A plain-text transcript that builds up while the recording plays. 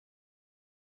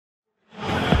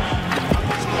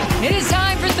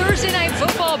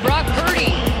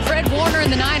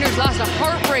49ers lost a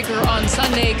heartbreaker on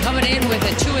Sunday, coming in with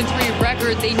a 2-3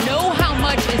 record. They know how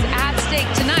much is at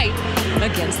stake tonight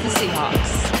against the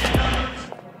Seahawks.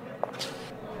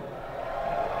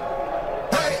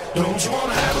 Hey, don't you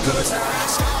wanna have a good time?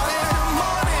 Start in the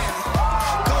morning,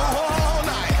 go all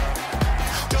night.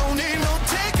 Don't need no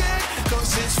ticket,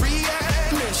 'cause it's free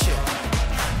admission.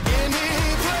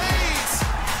 Any place,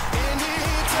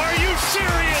 anytime. Are you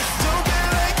serious? Don't get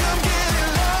like I'm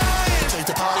getting lying. Take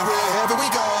the party wherever we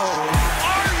go.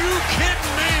 Are you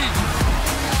kidding me?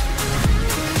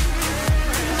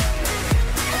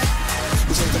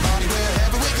 We take the party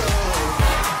wherever we go.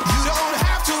 You don't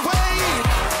have to wait.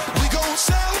 We gon'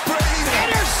 celebrate.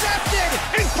 Intercepted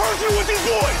in person with his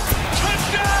voice.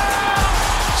 Touchdown!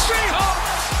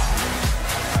 Seahawks!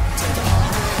 Take the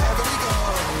party wherever we go.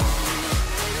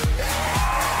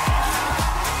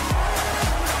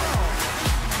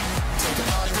 Take the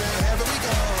party wherever we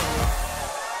go.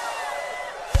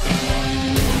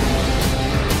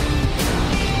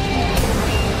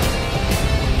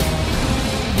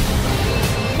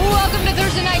 Welcome to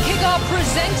Thursday Night Kickoff,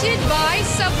 presented by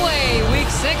Subway. Week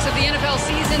 6 of the NFL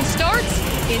season starts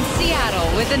in Seattle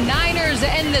with the Niners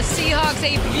and the Seahawks.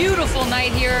 A beautiful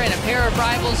night here and a pair of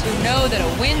rivals who know that a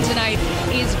win tonight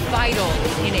is vital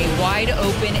in a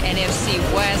wide-open NFC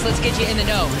West. Let's get you in the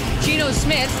know. Geno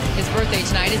Smith, his birthday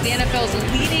tonight, is the NFL's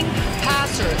leading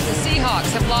passer. The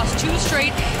Seahawks have lost 2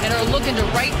 straight and are looking to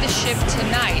right the ship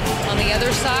tonight. On the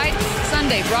other side,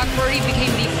 Sunday, Brock Purdy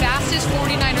became the fastest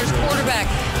 49ers quarterback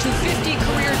to 50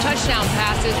 career touchdown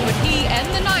passes, but he and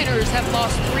the Niners have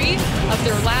lost 3 of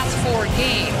their last 4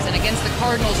 games. And against the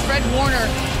Cardinals, Fred Warner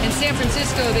in San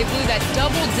Francisco, they blew that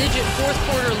double-digit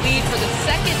fourth-quarter lead for the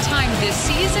second time this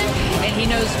season, and he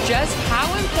knows just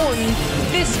how important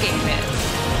this game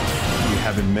is. We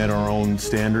haven't met our own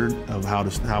standard of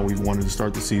how we wanted to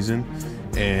start the season,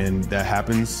 and that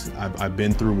happens. I've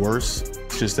been through worse.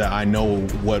 It's just that I know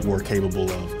what we're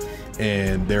capable of.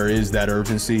 And there is that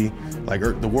urgency. Like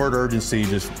the word urgency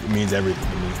just means everything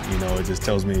to me. You know, it just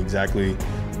tells me exactly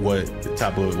what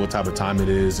type of time it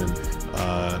is. And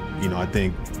you know, I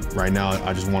think right now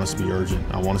I just want us to be urgent.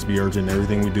 I want us to be urgent in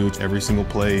everything we do, every single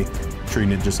play,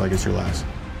 treating it just like it's your last.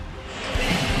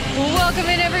 Welcome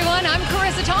in, everyone. I'm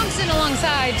Carissa Thompson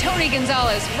alongside Tony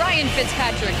Gonzalez, Ryan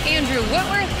Fitzpatrick, Andrew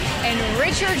Whitworth, and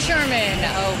Richard Sherman.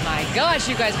 Oh my gosh,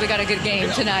 you guys, we got a good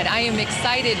game tonight. I am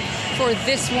excited for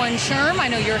this one, Sherm. I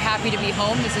know you're happy to be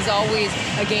home. This is always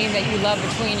a game that you love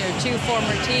between your 2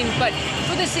 former teams. But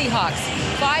for the Seahawks,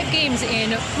 5 games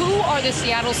in, who are the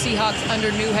Seattle Seahawks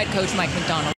under new head coach Mike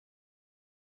Macdonald?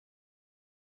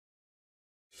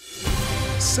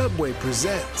 Subway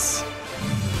presents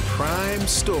Prime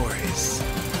Stories.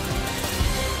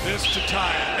 This to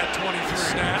tie it at 23.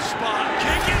 Snap spot.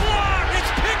 Kick it long. It's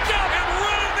picked up and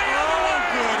running the other way.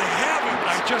 Good heavens.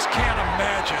 I just can't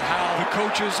imagine how the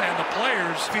coaches and the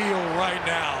players feel right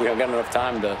now. We haven't got enough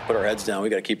time to put our heads down. We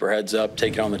got to keep our heads up,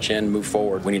 take it on the chin, move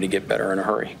forward. We need to get better in a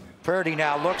hurry. Purdy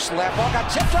now looks left. Ball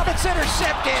got tipped up. It's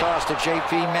intercepted. Toss to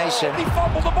J.P. Mason. He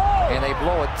fumbled the ball. And they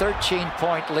blow a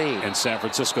 13-point lead. And San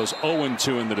Francisco's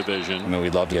 0-2 in the division. I mean,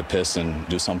 we'd love to get pissed and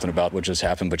do something about what just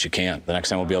happened, but you can't. The next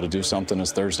time we'll be able to do something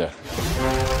is Thursday.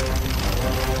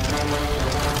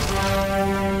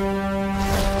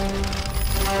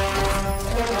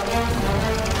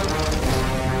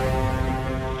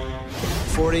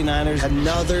 49ers,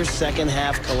 another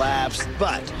second-half collapse.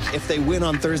 But if they win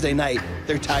on Thursday night,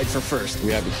 they're tied for first.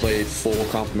 We haven't played full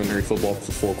complementary football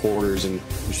for 4 quarters, and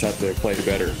we just have to play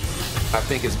better. I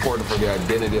think it's important for the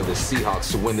identity of the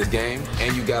Seahawks to win this game,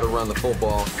 and you got to run the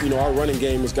football. You know, our running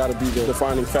game has got to be the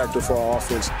defining factor for our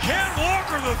offense. Ken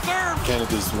Walker, the third.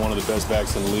 Kenneth is one of the best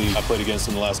backs in the league. I played against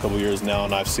him the last couple of years now,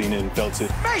 and I've seen it and felt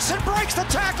it. Mason breaks the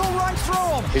tackle, runs through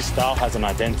him. His style has an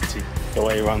identity, the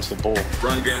way he runs the ball.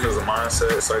 Run game is a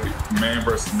mindset. It's like man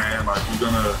versus man. Like,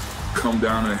 you're going to come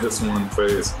down and hit someone in the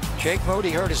face. Jake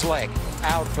Moody hurt his leg,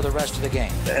 out for the rest of the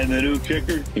game. And the new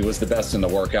kicker? He was the best in the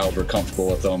workout. We're comfortable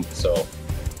with him, so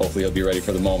hopefully he'll be ready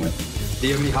for the moment. Do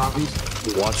you have any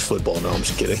hobbies? Watch football. No, I'm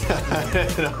just kidding.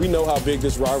 We know how big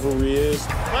this rivalry is.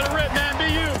 Let it rip, man.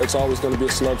 Be you. It's always going to be a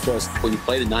slugfest. When you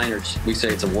play the Niners, we say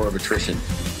it's a war of attrition.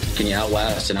 Can you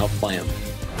outlast and outplay them?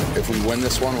 If we win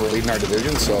this one, we're leading our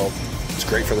division, so it's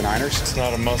great for the Niners. It's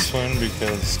not a must-win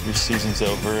because your season's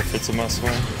over if it's a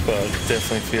must-win, but it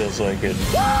definitely feels like it.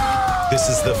 This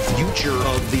is the future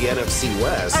of the NFC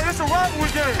West. Hey, it's a rivalry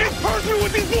game. It's personal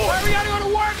with these boys. Everybody on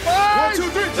the work. 1, 2,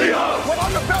 3, Seahawks. Well,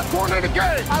 I'm the best corner in the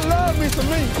game. I love me some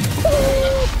me.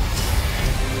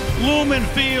 Lumen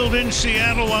Field in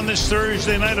Seattle on this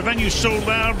Thursday night. A venue so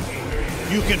loud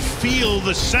you can feel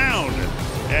the sound.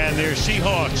 And their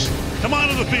Seahawks come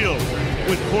onto the field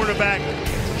with quarterback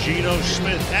Geno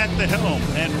Smith at the helm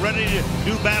and ready to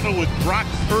do battle with Brock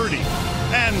Purdy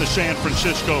and the San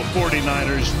Francisco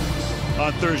 49ers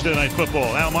on Thursday Night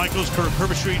Football. Al Michaels, Kirk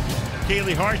Herbstreit,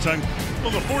 Kaylee Hartung.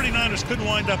 Well, the 49ers could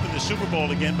wind up in the Super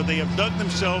Bowl again, but they have dug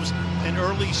themselves an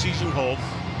early season hole.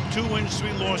 2 wins,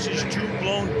 3 losses, 2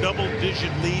 blown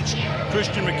double-digit leads.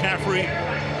 Christian McCaffrey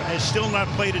has still not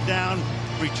played it down.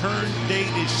 Return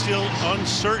date is still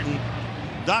uncertain.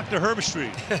 Dr.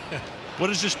 Herbstreit, what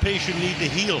does this patient need to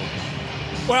heal?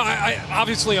 Well,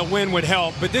 obviously a win would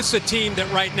help, but this is a team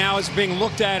that right now is being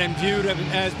looked at and viewed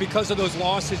as, because of those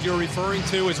losses you're referring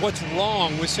to, is what's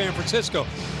wrong with San Francisco.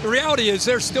 The reality is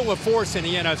they're still a force in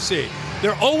the NFC.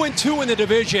 They're 0-2 in the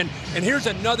division, and here's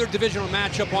another divisional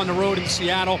matchup on the road in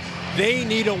Seattle. They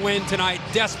need a win tonight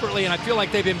desperately, and I feel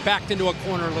like they've been backed into a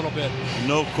corner a little bit.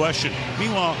 No question.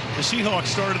 Meanwhile, the Seahawks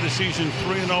started the season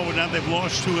 3-0, but now they've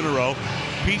lost 2 in a row.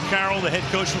 Pete Carroll, the head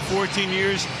coach for 14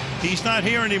 years, he's not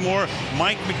here anymore.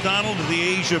 Mike Macdonald, at the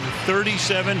age of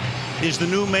 37, is the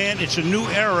new man. It's a new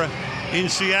era in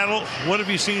Seattle. What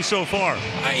have you seen so far?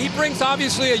 He brings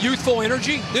obviously a youthful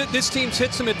energy. This team's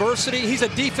hit some adversity. He's a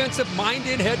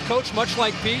defensive-minded head coach, much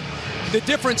like Pete. The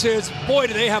difference is, boy,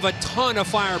 do they have a ton of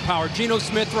firepower. Geno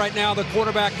Smith right now, the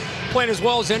quarterback, playing as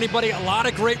well as anybody. A lot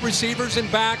of great receivers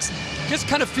and backs. Just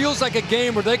kind of feels like a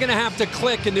game where they're going to have to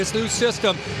click in this new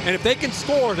system. And if they can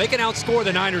score, they can outscore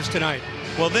the Niners tonight.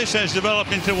 Well, this has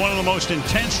developed into one of the most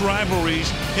intense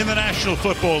rivalries in the National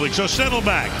Football League. So settle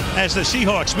back as the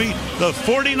Seahawks meet the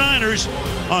 49ers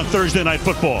on Thursday Night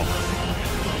Football.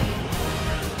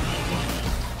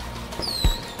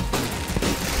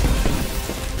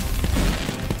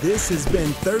 This has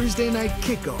been Thursday Night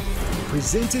Kickoff,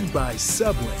 presented by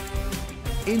Subway.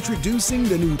 Introducing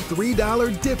the new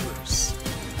 $3 Dippers.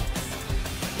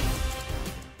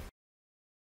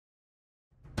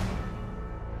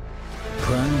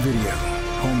 Prime Video,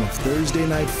 home of Thursday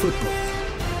Night Football,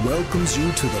 welcomes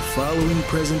you to the following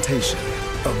presentation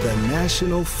of the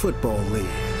National Football League.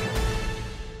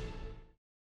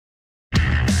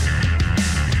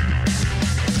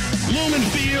 Lumen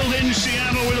Field in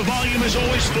Seattle, where the volume is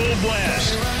always full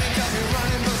blast.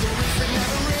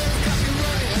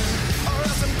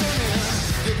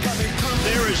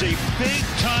 There is a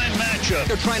big-time matchup.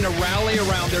 They're trying to rally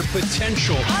around their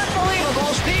potential.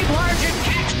 Unbelievable. Steve Largent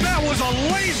kicks. That was a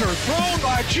laser thrown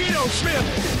by Geno Smith.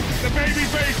 The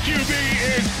babyface QB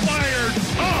is fired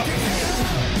up.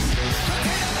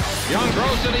 Young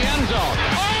throws to the end zone.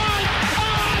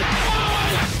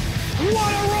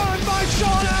 What a run by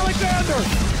Sean Alexander.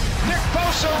 Nick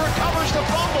Bosa recovers the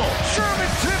fumble.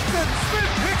 Sherman tipped it.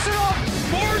 Smith picks it up.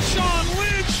 Marshawn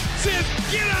Lynch says,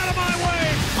 get out of my way.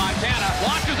 Montana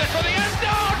launches it for the end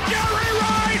zone. Jerry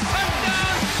Rice,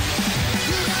 touchdown.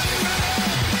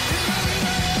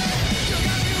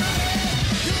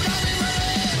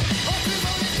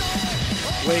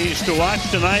 Ways to watch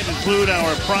tonight include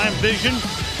our Prime Vision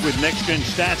with Next Gen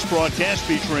Stats broadcast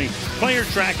featuring player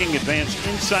tracking, advanced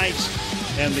insights,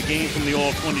 and the game from the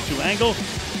all-22 angle.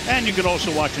 And you can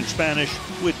also watch in Spanish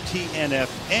with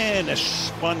TNFN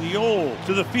Espanol.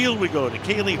 To the field we go to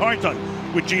Kaylee Hartung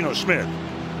with Geno Smith.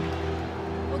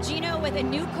 Well, Geno, with a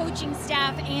new coaching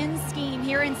staff and scheme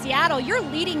here in Seattle, you're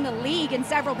leading the league in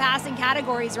several passing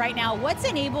categories right now. What's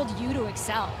enabled you to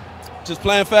excel? Just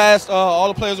playing fast, all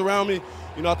the players around me.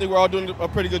 You know, I think we're all doing a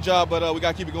pretty good job, but we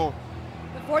got to keep it going.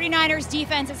 The 49ers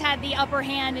defense has had the upper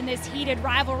hand in this heated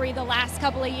rivalry the last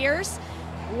couple of years.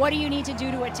 What do you need to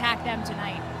do to attack them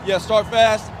tonight? Yeah, start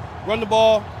fast, run the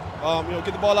ball, get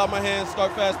the ball out of my hands,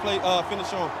 start fast, play,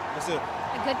 finish on. That's it.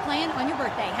 A good plan on your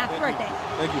birthday. Happy birthday.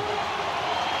 Thank you.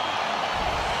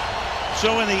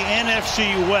 So in the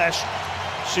NFC West,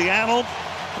 Seattle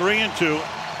 3-2,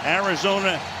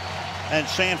 Arizona and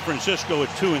San Francisco at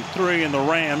 2-3, and the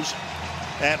Rams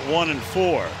at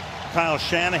 1-4. Kyle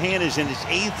Shanahan is in his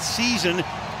 8th season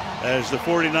as the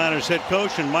 49ers head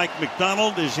coach, and Mike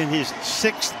Macdonald is in his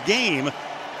 6th game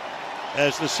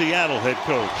as the Seattle head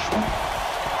coach.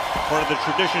 Part of the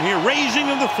tradition here, raising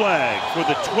of the flag for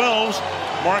the 12s.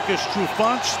 Marcus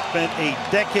Trufant spent a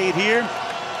decade here.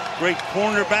 Great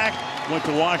cornerback, went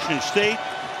to Washington State,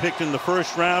 picked in the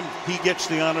first round. He gets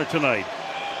the honor tonight.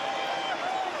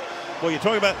 Well, you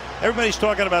talk about, everybody's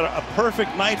talking about a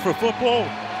perfect night for football.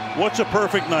 What's a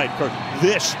perfect night, Kirk?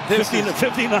 This 50 to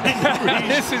 59 degrees.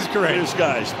 This is great. This,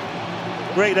 guys.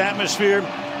 Great atmosphere,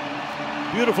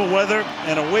 beautiful weather,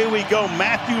 and away we go.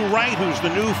 Matthew Wright, who's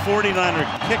the new 49er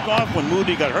kickoff when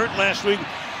Moody got hurt last week.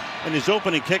 And his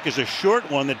opening kick is a short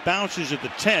one that bounces at the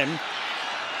 10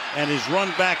 and is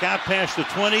run back out past the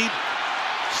 20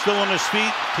 Still on his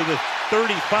feet to the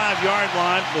 35-yard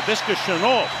line. Laviska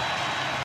Shenault